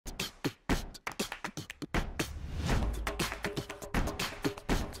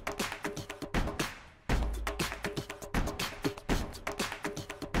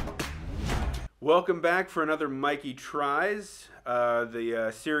Welcome back for another Mikey Tries,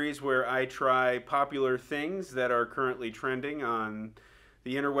 the series where I try popular things that are currently trending on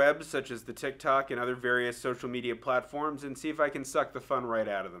the interwebs, such as the TikTok and other various social media platforms, and see if I can suck the fun right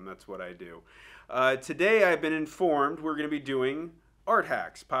out of them. That's what I do. Today I've been informed we're going to be doing art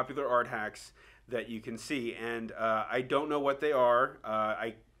hacks, popular art hacks that you can see, and I don't know what they are.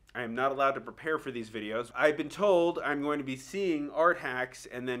 I am not allowed to prepare for these videos. I've been told I'm going to be seeing art hacks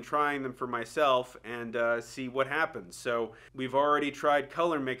and then trying them for myself and see what happens. So we've already tried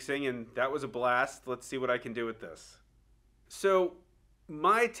color mixing and that was a blast. Let's see what I can do with this. So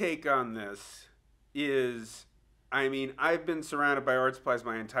my take on this is, I've been surrounded by art supplies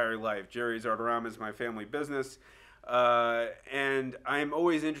my entire life. Jerrysartarama is my family business. And I'm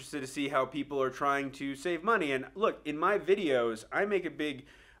always interested to see how people are trying to save money. And look, in my videos, I make a big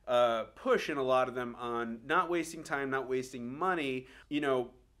push in a lot of them on not wasting time, not wasting money. You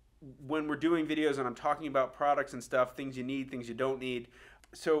know, when we're doing videos and I'm talking about products and stuff, things you need, things you don't need.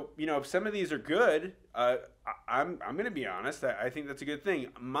 So, you know, if some of these are good, I'm going to be honest. I think that's a good thing.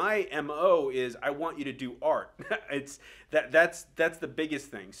 My MO is I want you to do art. That's the biggest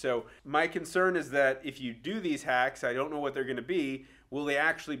thing. So my concern is that if you do these hacks, I don't know what they're going to be. Will they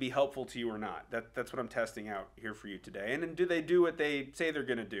actually be helpful to you or not? That's what I'm testing out here for you today. And then do they do what they say they're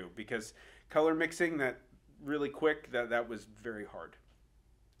going to do? Because color mixing, that really quick, that was very hard.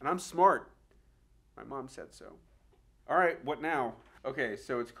 And I'm smart. My mom said so. All right, what now? Okay,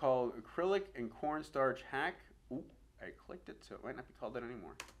 so it's called Acrylic and Cornstarch Hack. Ooh, I clicked it, so it might not be called that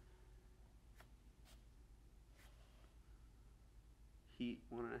anymore. Heat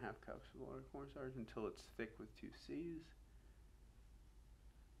 1.5 cups of water cornstarch until it's thick with 2 C's.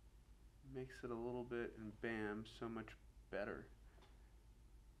 Mix it a little bit and bam, so much better.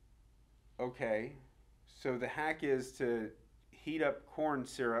 Okay, so the hack is to heat up corn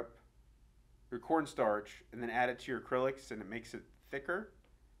syrup or cornstarch and then add it to your acrylics and it makes it thicker,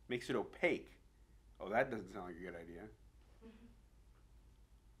 makes it opaque. Oh, that doesn't sound like a good idea.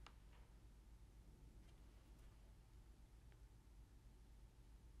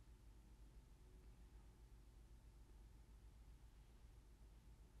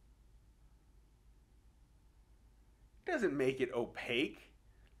 It doesn't make it opaque.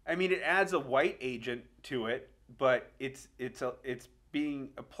 I mean, it adds a white agent to it, but it's being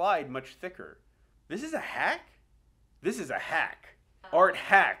applied much thicker. This is a hack? This is a hack. Art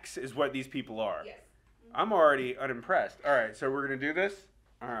hacks is what these people are. Yes. I'm already unimpressed. All right, so we're going to do this?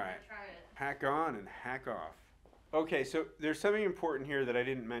 All right. Hack on and hack off. Okay, so there's something important here that I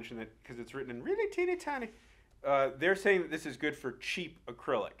didn't mention that because it's written in really teeny tiny. They're saying that this is good for cheap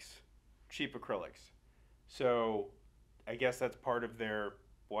acrylics. Cheap acrylics. So I guess that's part of their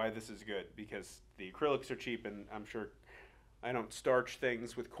why this is good, because the acrylics are cheap, and I'm sure I don't starch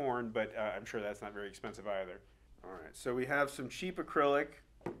things with corn, but I'm sure that's not very expensive either. All right, so we have some cheap acrylic,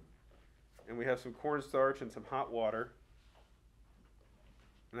 and we have some cornstarch and some hot water.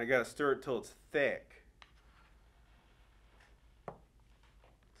 And I gotta stir it till it's thick.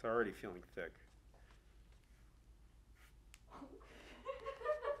 It's already feeling thick.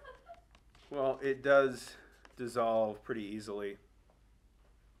 Well, it does dissolve pretty easily.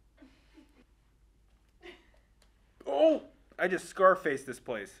 Oh! I just Scarfaced this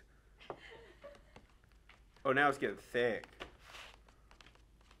place. Oh, now it's getting thick.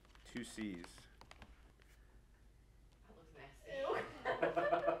 2 C's. That looks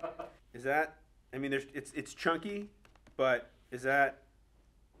nasty. Is that? I mean, it's chunky, but is that?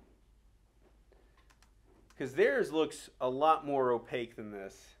 Because theirs looks a lot more opaque than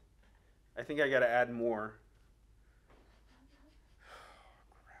this. I think I got to add more.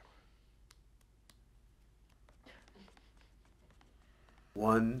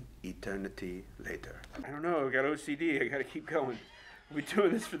 One eternity later. I don't know, I got OCD, I gotta keep going. We'll be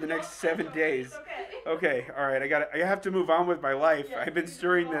doing this for the next 7 days. Okay, all right, I have to move on with my life. Yeah. I've been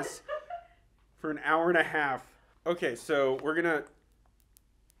stirring this for 1.5 hours. Okay, so we're gonna,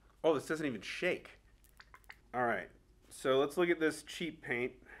 oh, this doesn't even shake. All right, so let's look at this cheap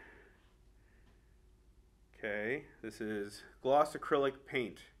paint. Okay, this is gloss acrylic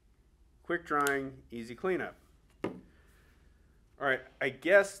paint. Quick drying, easy cleanup. All right, I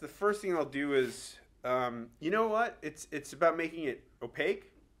guess the first thing I'll do is, you know what? It's about making it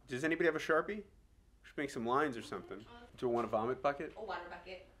opaque. Does anybody have a Sharpie? We should make some lines or something. Do you want a vomit bucket? A water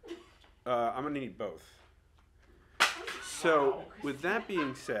bucket. I'm gonna need both. So, with that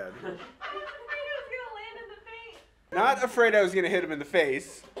being said, not afraid I was gonna hit him in the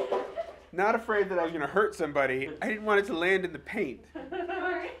face. Not afraid that I was gonna hurt somebody. I didn't want it to land in the paint.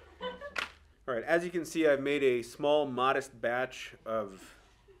 All right, as you can see, I've made a small, modest batch of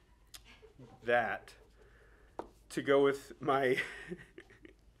that to go with my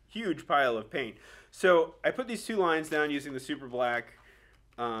huge pile of paint. So I put these 2 lines down using the super black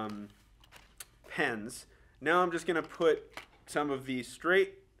pens. Now I'm just going to put some of the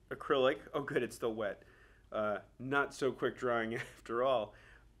straight acrylic, oh good, it's still wet, not so quick drying after all,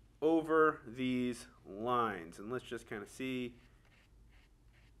 over these lines. And let's just kind of see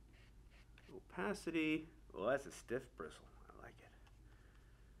opacity. Well, that's a stiff bristle. I like it.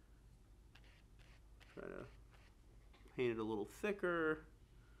 Try to paint it a little thicker.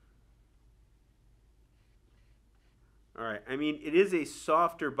 All right, I mean, it is a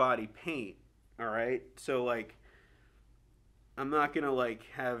softer body paint, all right? So, like, I'm not going to, like,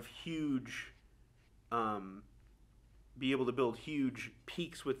 have huge, be able to build huge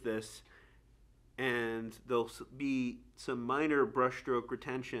peaks with this, and there'll be some minor brushstroke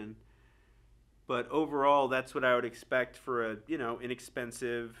retention, but overall, that's what I would expect for a, you know,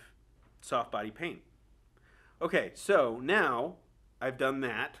 inexpensive soft body paint. Okay, so now I've done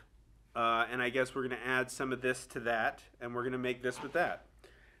that. And I guess we're going to add some of this to that, and we're going to make this with that.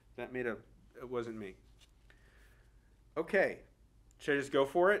 That made a, it wasn't me. Okay, should I just go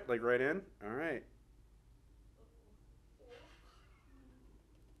for it, like right in? All right.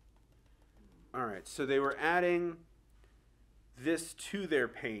 All right, so they were adding this to their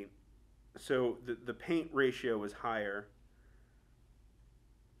paint, so the paint ratio was higher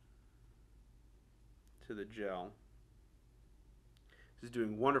to the gel. This is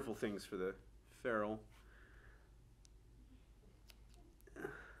doing wonderful things for the ferrule.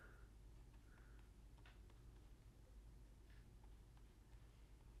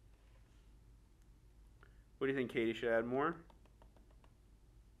 What do you think, Katie? Should I add more?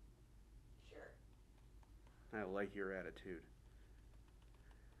 Sure. I like your attitude.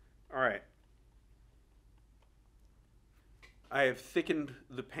 All right. I have thickened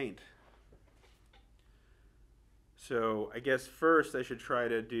the paint. So I guess first I should try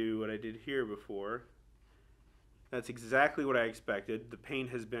to do what I did here before. That's exactly what I expected. The paint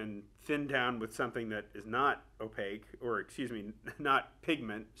has been thinned down with something that is not opaque, or excuse me, not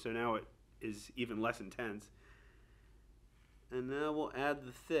pigment, so now it is even less intense. And now we'll add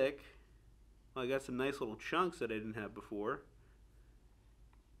the thick. Well, I got some nice little chunks that I didn't have before.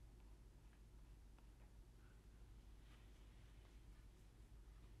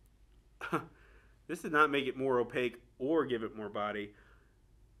 This did not make it more opaque or give it more body.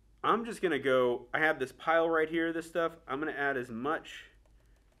 I'm just going to go, I have this pile right here, this stuff. I'm going to add as much,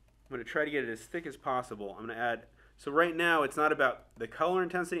 I'm going to try to get it as thick as possible. I'm going to add, so right now it's not about the color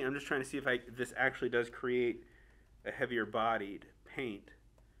intensity. I'm just trying to see if this actually does create a heavier bodied paint.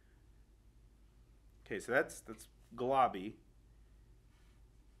 Okay, so that's globby.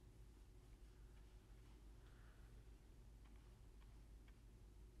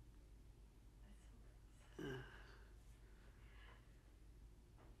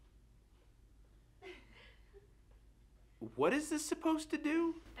 What is this supposed to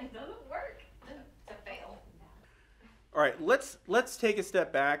do? It doesn't work. It's a fail. All right, let's take a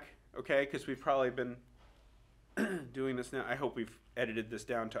step back, okay? Because we've probably been doing this now. I hope we've edited this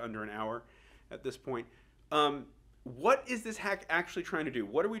down to under an hour at this point. What is this hack actually trying to do?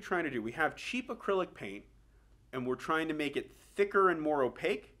 What are we trying to do? We have cheap acrylic paint, and we're trying to make it thicker and more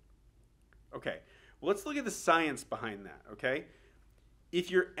opaque. Okay, well, let's look at the science behind that, okay?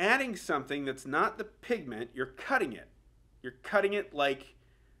 If you're adding something that's not the pigment, you're cutting it. You're cutting it like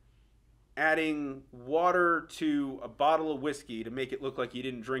adding water to a bottle of whiskey to make it look like you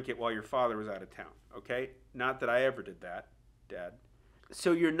didn't drink it while your father was out of town, okay? Not that I ever did that, Dad.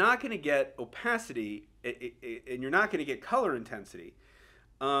 So you're not going to get opacity, and you're not going to get color intensity.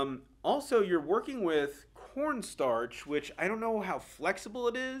 Also, you're working with cornstarch, which I don't know how flexible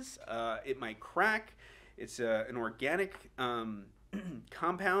it is. It might crack. It's an organic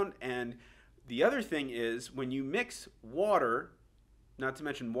compound, and the other thing is when you mix water, not to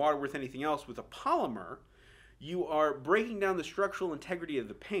mention water with anything else, with a polymer, you are breaking down the structural integrity of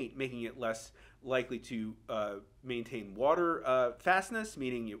the paint, making it less likely to maintain water fastness,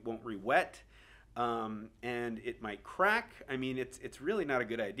 meaning it won't re-wet, and it might crack. I mean, it's really not a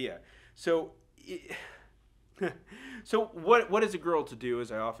good idea. So, so what is a girl to do,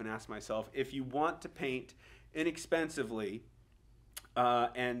 as I often ask myself, if you want to paint inexpensively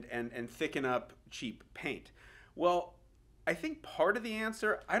and thicken up cheap paint? Well, I think part of the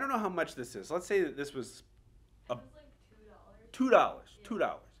answer, I don't know how much this is. Let's say that this was like $2.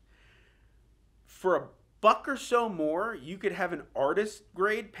 $2. For a buck or so more, you could have an artist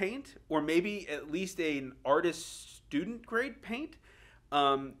grade paint, or maybe at least an artist student grade paint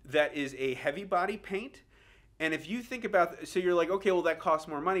that is a heavy body paint. And if you think about, so you're like, okay, well that costs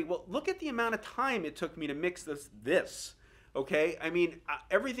more money. Well, look at the amount of time it took me to mix this. Okay, I mean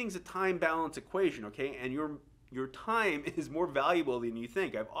everything's a time balance equation. Okay, and your time is more valuable than you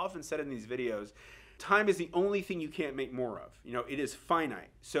think. I've often said in these videos, time is the only thing you can't make more of. You know, it is finite.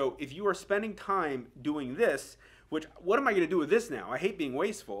 So if you are spending time doing this, which, what am I going to do with this now? I hate being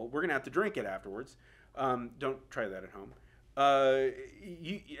wasteful. We're going to have to drink it afterwards. Don't try that at home. I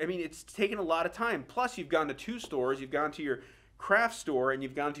mean, it's taken a lot of time. Plus, you've gone to 2 stores. You've gone to your craft store and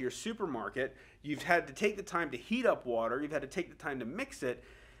you've gone to your supermarket. You've had to take the time to heat up water. You've had to take the time to mix it.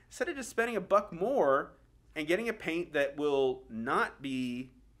 Instead of just spending $1 more and getting a paint that will not be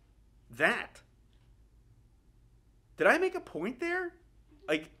that. Did I make a point there?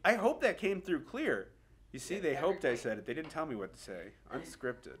 Like, I hope that came through clear. You see, they hoped I said it. They didn't tell me what to say.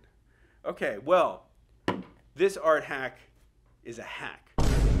 Unscripted. Okay, well, this art hack is a hack.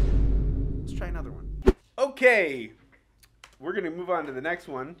 Let's try another one. Okay, we're going to move on to the next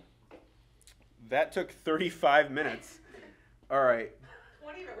one. That took 35 minutes. All right.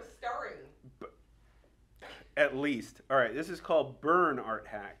 20 of it was starring. At least. All right, this is called Burn Art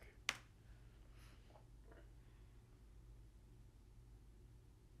Hack.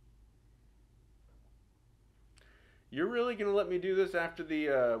 You're really going to let me do this after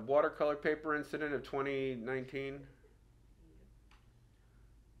the watercolor paper incident of 2019?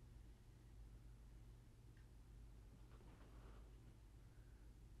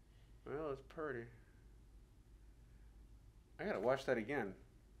 Well, it's pretty. I got to watch that again.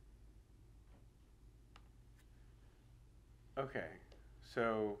 Okay,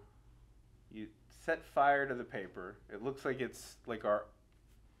 so you set fire to the paper. It looks like it's like our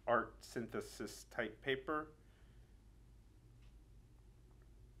art synthesis type paper.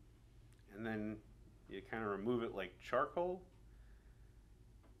 And then you kind of remove it like charcoal.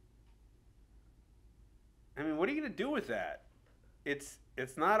 I mean, what are you going to do with that? It's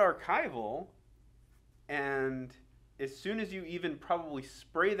not archival, and as soon as you even probably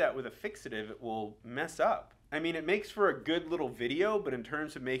spray that with a fixative, it will mess up. I mean, it makes for a good little video, but in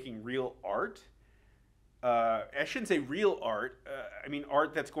terms of making real art, I shouldn't say real art. I mean,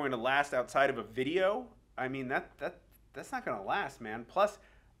 art that's going to last outside of a video. I mean, that's not going to last, man. Plus,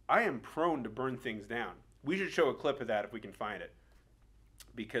 I am prone to burn things down. We should show a clip of that if we can find it,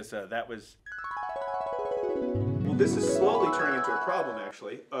 because that was. Well, this is slowly turning into a problem,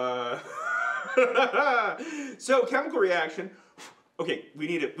 actually. So, chemical reaction. Okay, we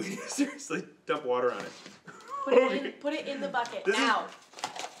need to seriously dump water on it. Put it in the bucket this now.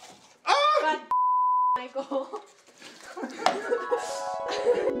 Ah! God, Michael.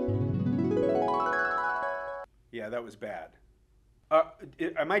 Yeah, that was bad.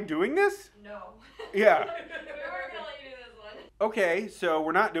 Am I doing this? No. Yeah. We weren't gonna let you do this one. Okay, so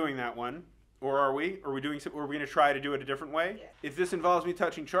we're not doing that one. Or are we? Are we doing? Are we going to try to do it a different way? Yeah. If this involves me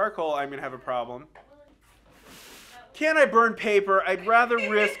touching charcoal, I'm going to have a problem. Can I burn paper? I'd rather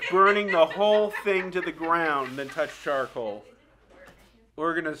risk burning the whole thing to the ground than touch charcoal.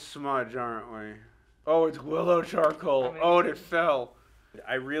 We're going to smudge, aren't we? Oh, it's willow charcoal. Oh, and it fell.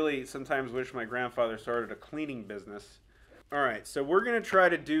 I really sometimes wish my grandfather started a cleaning business. All right, so we're going to try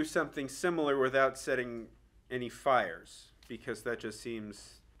to do something similar without setting any fires, because that just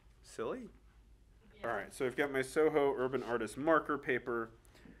seems silly. Yeah. All right, so I've got my Soho Urban Artist marker paper,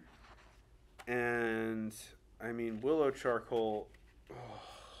 and I mean willow charcoal.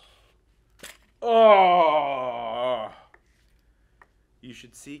 Oh! You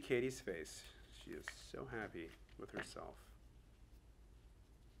should see Katie's face. She is so happy with herself.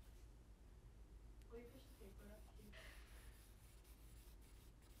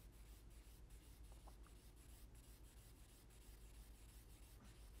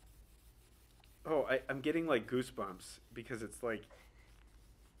 Oh, I'm getting like goosebumps because it's like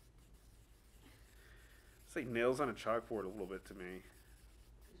nails on a chalkboard a little bit to me.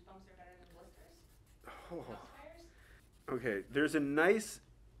 Goosebumps are better than blisters. Oh. Okay, there's a nice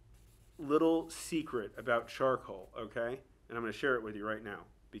little secret about charcoal, okay? And I'm going to share it with you right now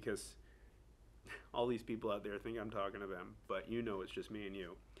because all these people out there think I'm talking to them, but you know it's just me and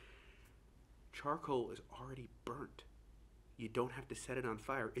you. Charcoal is already burnt. You don't have to set it on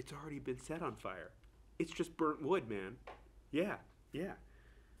fire. It's already been set on fire. It's just burnt wood, man. Yeah, yeah.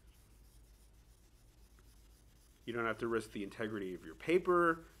 You don't have to risk the integrity of your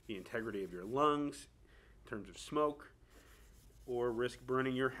paper, the integrity of your lungs, in terms of smoke, or risk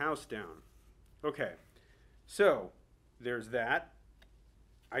burning your house down. Okay, so there's that.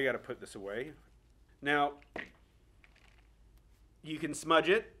 I got to put this away. Now, you can smudge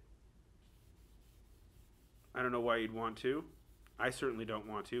it. I don't know why you'd want to. I certainly don't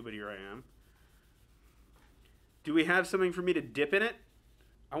want to, but here I am. Do we have something for me to dip in it?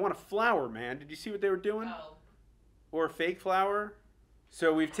 I want a flower, man. Did you see what they were doing? Oh. Or a fake flower?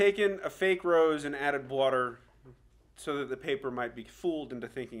 So we've taken a fake rose and added water so that the paper might be fooled into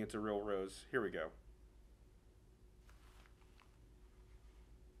thinking it's a real rose. Here we go.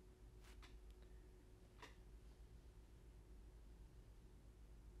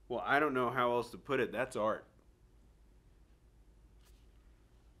 Well, I don't know how else to put it. That's art.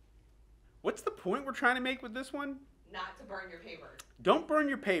 What's the point we're trying to make with this one? Not to burn your paper. Don't burn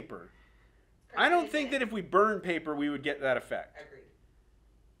your paper. I don't think that if we burn paper, we would get that effect. Agreed.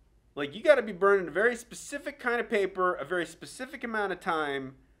 Like, you got to be burning a very specific kind of paper, a very specific amount of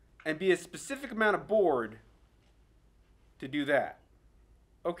time, and be a specific amount of board to do that.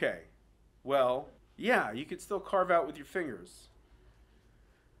 Okay. Well, yeah, you could still carve out with your fingers.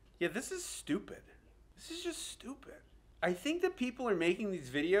 Yeah, this is stupid. This is just stupid. I think that people are making these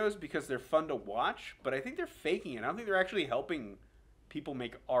videos because they're fun to watch, but I think they're faking it. I don't think they're actually helping people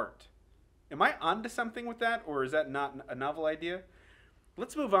make art. Am I onto something with that, or is that not a novel idea?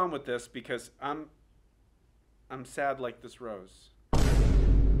 Let's move on with this because I'm sad like this rose.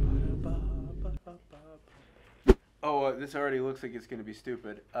 Oh, this already looks like it's going to be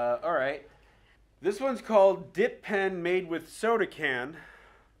stupid. All right. This one's called Dip Pen Made with Soda Can.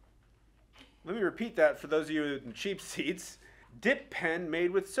 Let me repeat that for those of you in cheap seats. Dip pen made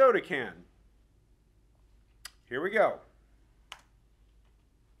with soda can. Here we go.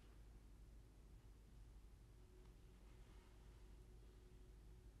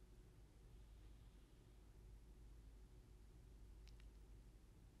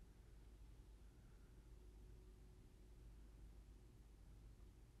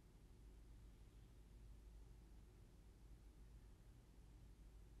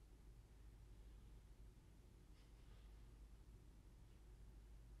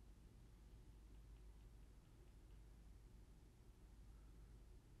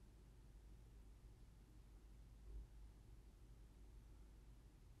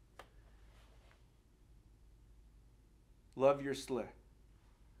 Love your slit.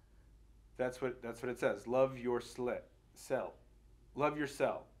 That's what it says. Love your slit. Cell. Love your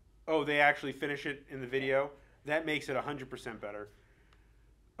cell. Oh, they actually finish it in the video? That makes it 100% better.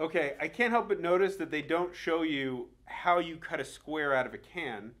 Okay, I can't help but notice that they don't show you how you cut a square out of a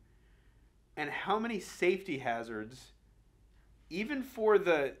can and how many safety hazards, even for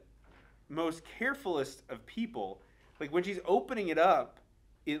the most carefulest of people, like when she's opening it up,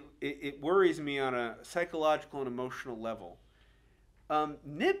 it worries me on a psychological and emotional level.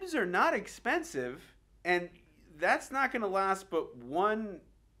 Nibs are not expensive, and that's not going to last but one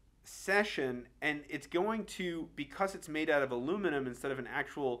session, and it's going to, because it's made out of aluminum instead of an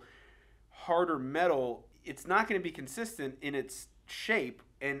actual harder metal, it's not going to be consistent in its shape,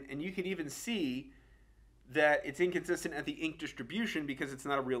 and you can even see that it's inconsistent at the ink distribution because it's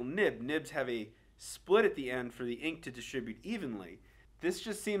not a real nib. Nibs have a split at the end for the ink to distribute evenly. This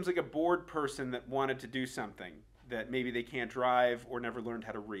just seems like a bored person that wanted to do something that maybe they can't drive or never learned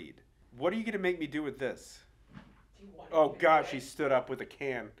how to read. What are you going to make me do with this? Oh, God, she stood up with a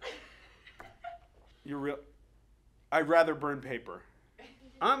can. You're real. I'd rather burn paper.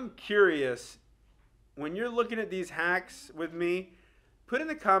 I'm curious, when you're looking at these hacks with me, put in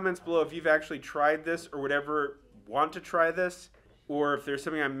the comments below if you've actually tried this or would ever want to try this, or if there's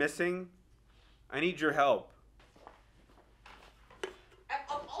something I'm missing. I need your help.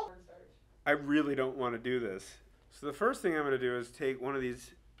 I really don't want to do this. So the first thing I'm going to do is take one of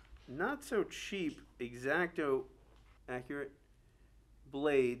these not so cheap X-Acto accurate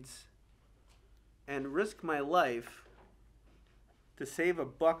blades and risk my life to save a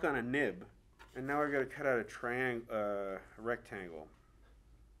buck on a nib. And now I've got to cut out a rectangle.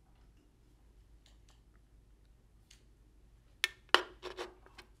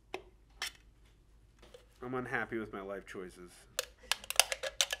 I'm unhappy with my life choices.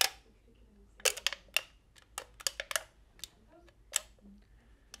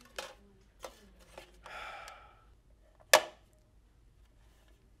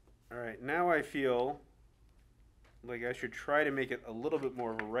 Alright, now I feel like I should try to make it a little bit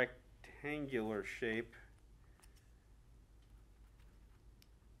more of a rectangular shape.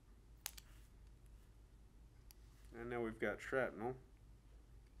 And now we've got shrapnel.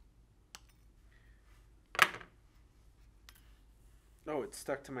 Oh, it's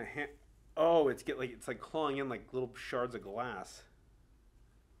stuck to my hand. Oh, it's like clawing in like little shards of glass.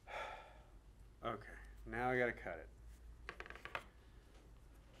 Okay, now I gotta cut it.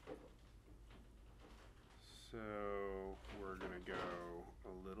 So we're gonna go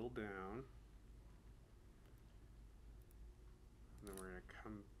a little down, and then we're gonna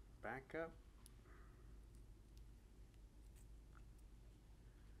come back up.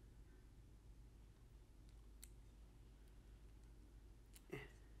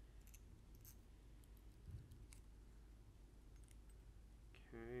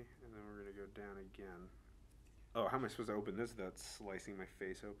 it down again. Oh, how am I supposed to open this without slicing my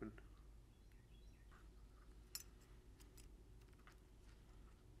face open?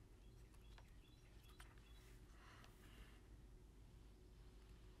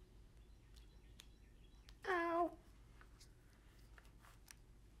 Ow.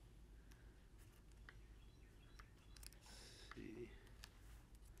 Let's see.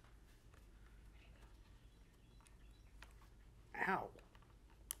 Ow.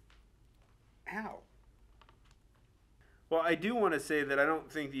 Ow. Well, I do want to say that I don't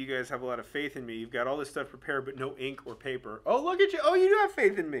think that you guys have a lot of faith in me. You've got all this stuff prepared, but no ink or paper. Oh, look at you. Oh, you do have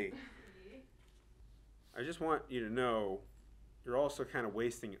faith in me. I just want you to know you're also kind of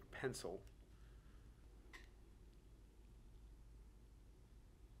wasting a pencil.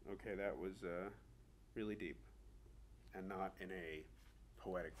 Okay, that was really deep and not in a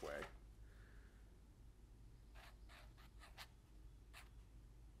poetic way.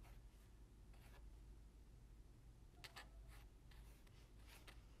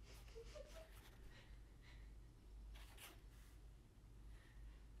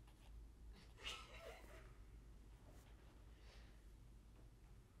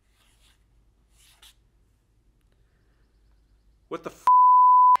 What the f?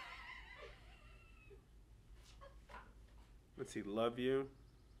 Let's see, love you.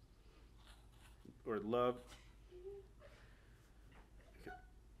 Or love. Okay.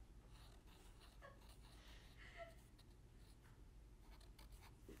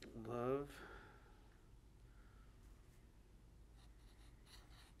 Love.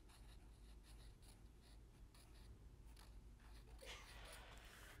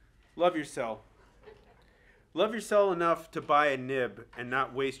 Love yourself. Love yourself enough to buy a nib and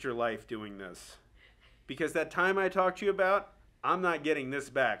not waste your life doing this. Because that time I talked to you about, I'm not getting this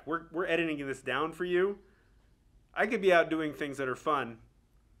back. We're editing this down for you. I could be out doing things that are fun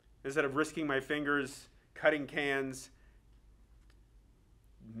instead of risking my fingers, cutting cans,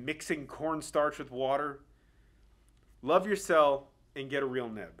 mixing cornstarch with water. Love yourself and get a real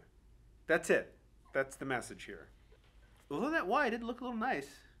nib. That's it. That's the message here. Although that Y did look a little nice.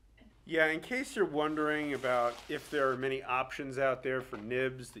 Yeah, in case you're wondering about if there are many options out there for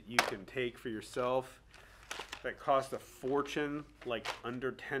nibs that you can take for yourself that cost a fortune, like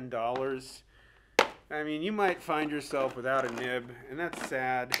under $10, I mean, you might find yourself without a nib, and that's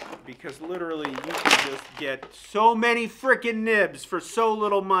sad because literally you can just get so many frickin' nibs for so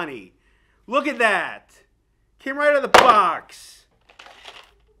little money. Look at that. Came right out of the box.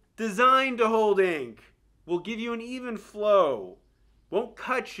 Designed to hold ink. Will give you an even flow. Won't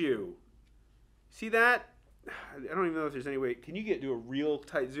cut you. See that? I don't even know if there's any way. Can you do a real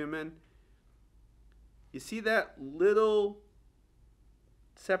tight zoom in? You see that little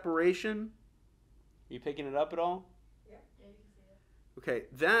separation? Are you picking it up at all? Yeah, you can see it. Okay,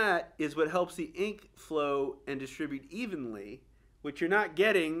 that is what helps the ink flow and distribute evenly, which you're not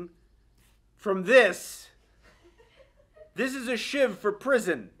getting from this. This is a shiv for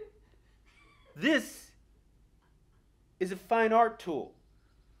prison. This is a fine art tool.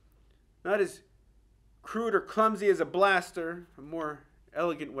 Not as crude or clumsy as a blaster, a more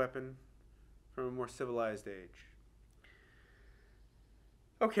elegant weapon from a more civilized age.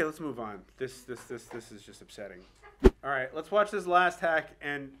 Okay, let's move on. This is just upsetting. All right, let's watch this last hack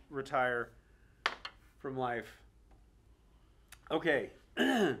and retire from life. Okay.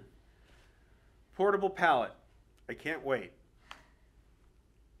 Portable palette. I can't wait.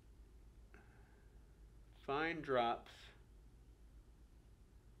 Fine drops.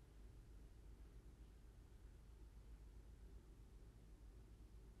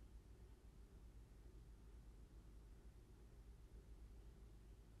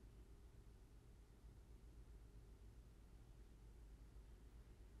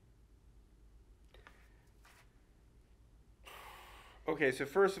 Okay, so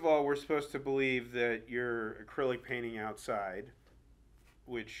first of all, we're supposed to believe that you're acrylic painting outside,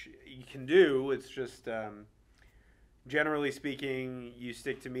 which you can do. It's just, generally speaking, you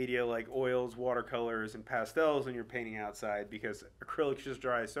stick to media like oils, watercolors, and pastels when you're painting outside because acrylics just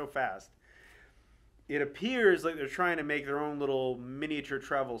dry so fast. It appears like they're trying to make their own little miniature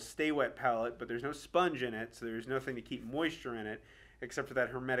travel stay wet palette, but there's no sponge in it, so there's nothing to keep moisture in it except for that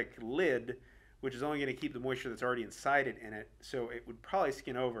hermetic lid, which is only going to keep the moisture that's already inside it in it, so it would probably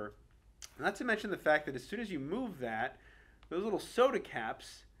skin over. Not to mention the fact that as soon as you move that, those little soda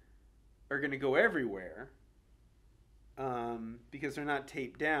caps are going to go everywhere because they're not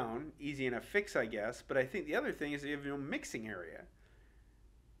taped down. Easy enough fix, I guess, but I think the other thing is you have no mixing area.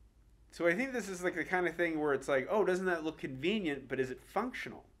 So I think this is like the kind of thing where it's like, oh, doesn't that look convenient, but is it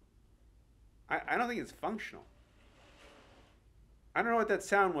functional? I don't think it's functional. I don't know what that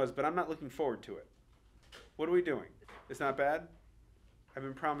sound was, but I'm not looking forward to it. What are we doing? It's not bad? I've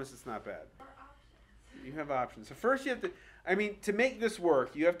been promised it's not bad. You have options. So first you have to, I mean, to make this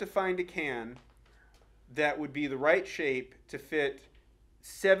work, you have to find a can that would be the right shape to fit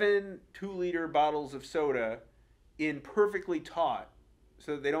 7 2-liter bottles of soda in perfectly taut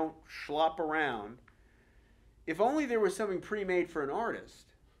so that they don't schlop around. If only there was something pre-made for an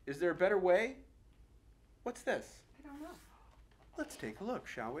artist. Is there a better way? What's this? I don't know. Let's take a look,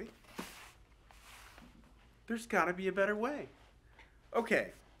 shall we? There's got to be a better way.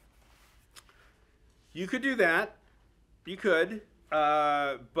 Okay. You could do that. You could.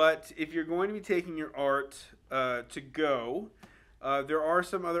 But if you're going to be taking your art to go, there are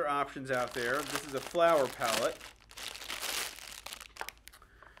some other options out there. This is a flower palette.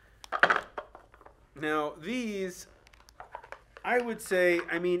 Now, these, I would say,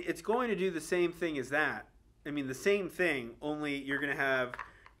 I mean, it's going to do the same thing as that. I mean, the same thing, only you're going to have,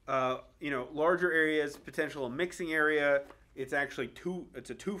 larger areas, potential mixing area. It's actually it's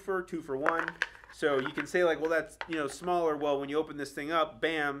a twofer, 2 for 1. So you can say like, well, that's, smaller. Well, when you open this thing up,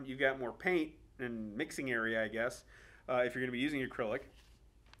 bam, you've got more paint and mixing area, I guess, if you're going to be using acrylic.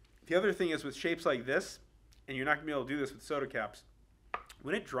 The other thing is with shapes like this, and you're not going to be able to do this with soda caps,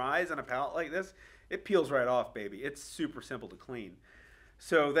 when it dries on a palette like this, it peels right off, baby. It's super simple to clean.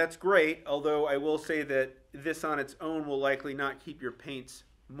 So that's great, although I will say that this on its own will likely not keep your paints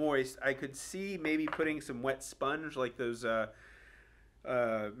moist. I could see maybe putting some wet sponge, like those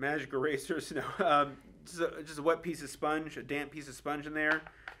magic erasers, just a wet piece of sponge, a damp piece of sponge in there,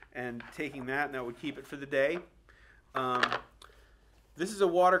 and taking that, and that would keep it for the day. This is a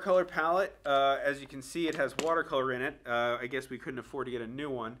watercolor palette. As you can see, it has watercolor in it. I guess we couldn't afford to get a new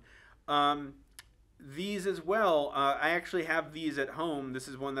one. These as well, I actually have these at home. This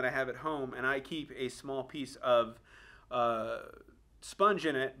is one that I have at home, and I keep a small piece of sponge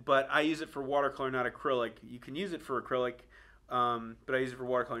in it, but I use it for watercolor, not acrylic. You can use it for acrylic, but I use it for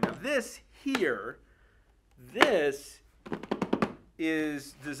watercolor. Now this here, this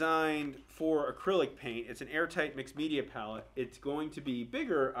is designed for acrylic paint. It's an airtight mixed media palette. It's going to be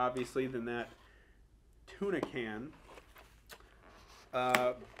bigger, obviously, than that tuna can,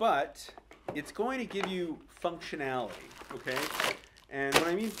 but it's going to give you functionality, okay? And when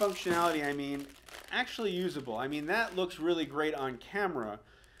I mean functionality, I mean actually usable. I mean, that looks really great on camera,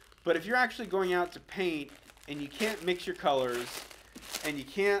 but if you're actually going out to paint and you can't mix your colors and you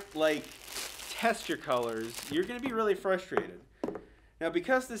can't, like, test your colors, you're going to be really frustrated. Now,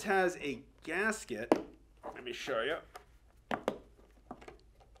 because this has a gasket, let me show you.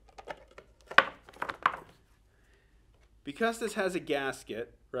 Because this has a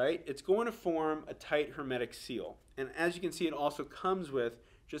gasket, right, it's going to form a tight hermetic seal. And as you can see, it also comes with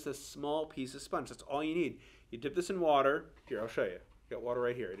just a small piece of sponge. That's all you need. You dip this in water. Here, I'll show you. Got water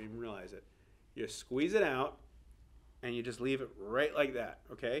right here. I didn't even realize it. You squeeze it out, and you just leave it right like that,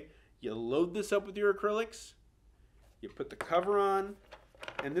 okay? You load this up with your acrylics. You put the cover on,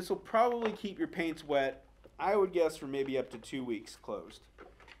 and this will probably keep your paints wet, I would guess, for maybe up to 2 weeks closed,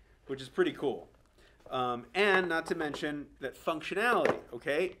 which is pretty cool. And not to mention that functionality,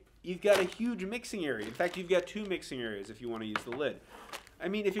 okay? You've got a huge mixing area. In fact, you've got 2 mixing areas if you want to use the lid. I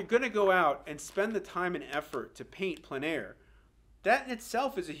mean, if you're going to go out and spend the time and effort to paint plein air, that in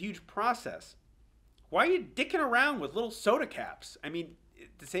itself is a huge process. Why are you dicking around with little soda caps? I mean,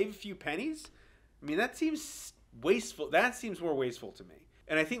 to save a few pennies? I mean, that seems wasteful. That seems more wasteful to me.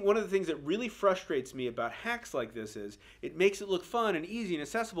 And I think one of the things that really frustrates me about hacks like this is it makes it look fun and easy and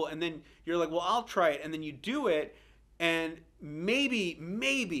accessible, and then you're like, well, I'll try it, and then you do it, and maybe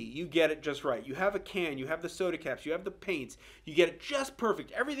you get it just right. You have a can, you have the soda caps, you have the paints, you get it just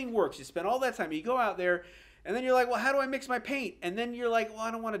perfect, everything works, you spend all that time, you go out there, and then you're like, well, how do I mix my paint? And then you're like, well,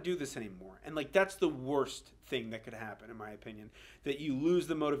 I don't want to do this anymore. And like, that's the worst thing that could happen, in my opinion, that you lose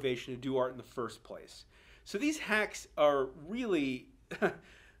the motivation to do art in the first place. So these hacks are really...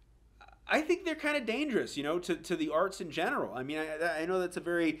 I think they're kind of dangerous, you know, to the arts in general. I mean, I know that's a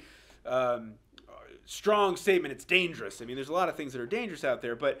very strong statement. It's dangerous. I mean, there's a lot of things that are dangerous out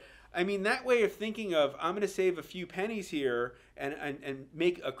there. But, I mean, that way of thinking of, I'm going to save a few pennies here and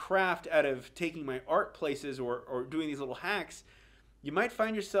make a craft out of taking my art places or doing these little hacks, you might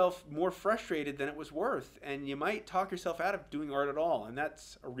find yourself more frustrated than it was worth. And you might talk yourself out of doing art at all. And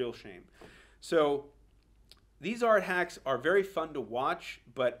that's a real shame. So... these art hacks are very fun to watch,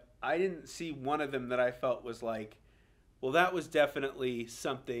 but I didn't see one of them that I felt was like, well, that was definitely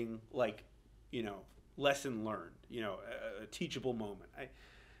something like, you know, lesson learned, you know, a teachable moment.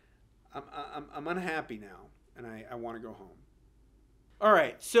 I'm unhappy now, and I want to go home. All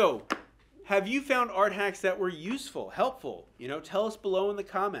right, so Have you found art hacks that were useful, helpful? You know, tell us below in the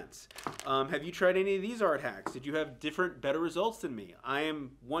comments. Have you tried any of these art hacks? Did you have different, better results than me? I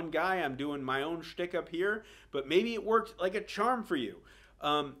am one guy, I'm doing my own shtick up here, but maybe it worked like a charm for you.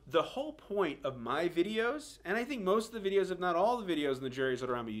 The whole point of my videos, and I think most of the videos, if not all the videos on the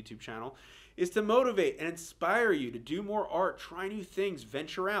Jerrysartarama YouTube channel, is to motivate and inspire you to do more art, try new things,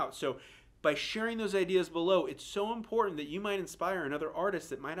 venture out. So by sharing those ideas below, it's so important that you might inspire another artist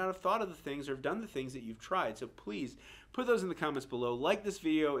that might not have thought of the things or have done the things that you've tried. So please put those in the comments below. Like this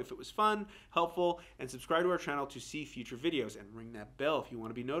video if it was fun, helpful, and subscribe to our channel to see future videos. And ring that bell if you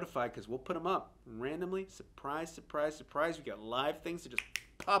want to be notified, because we'll put them up randomly. Surprise, surprise, surprise. We got live things that just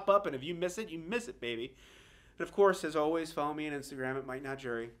pop up, and if you miss it, you miss it, baby. And of course, as always, follow me on Instagram at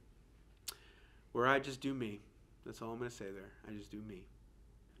MikeNotJerry, where I just do me. That's all I'm going to say there. I just do me.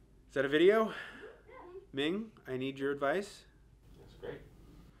 Is that a video? Ming, I need your advice. That's great.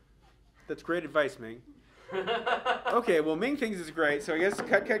 That's great advice, Ming. Okay, well, Ming thinks it's great, so I guess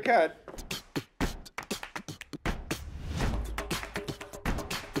cut, cut, cut.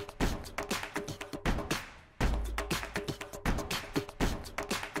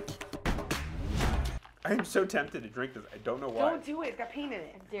 I am so tempted to drink this. I don't know why. Don't do it. It's got paint in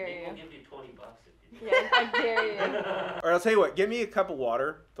it. I dare Maybe you. we'll give you $20 if you do. Yeah, I dare you. All right, I'll tell you what. Give me a cup of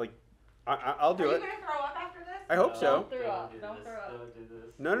water. Like, I'll do Are it. you gonna throw up after this? I hope so. Don't throw up. do Don't this. throw up. Don't do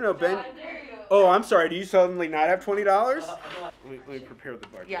this. No, no, no, Ben. I dare you. Oh, I'm sorry. Do you suddenly not have $20? Let me prepare the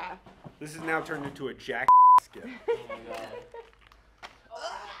bar. Yeah. This is now turned into a jack skip. Oh my god.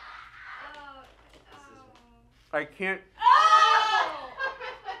 I can't. Oh!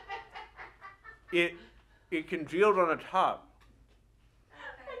 It congealed on the top. I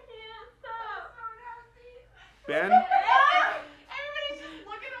can't stop. So nasty. Ben, Everybody's just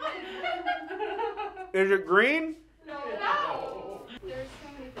looking away. is it green? No. There's so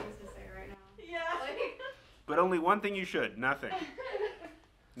many things to say right now. Yeah. But only one thing you should. Nothing.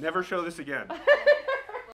 Never show this again.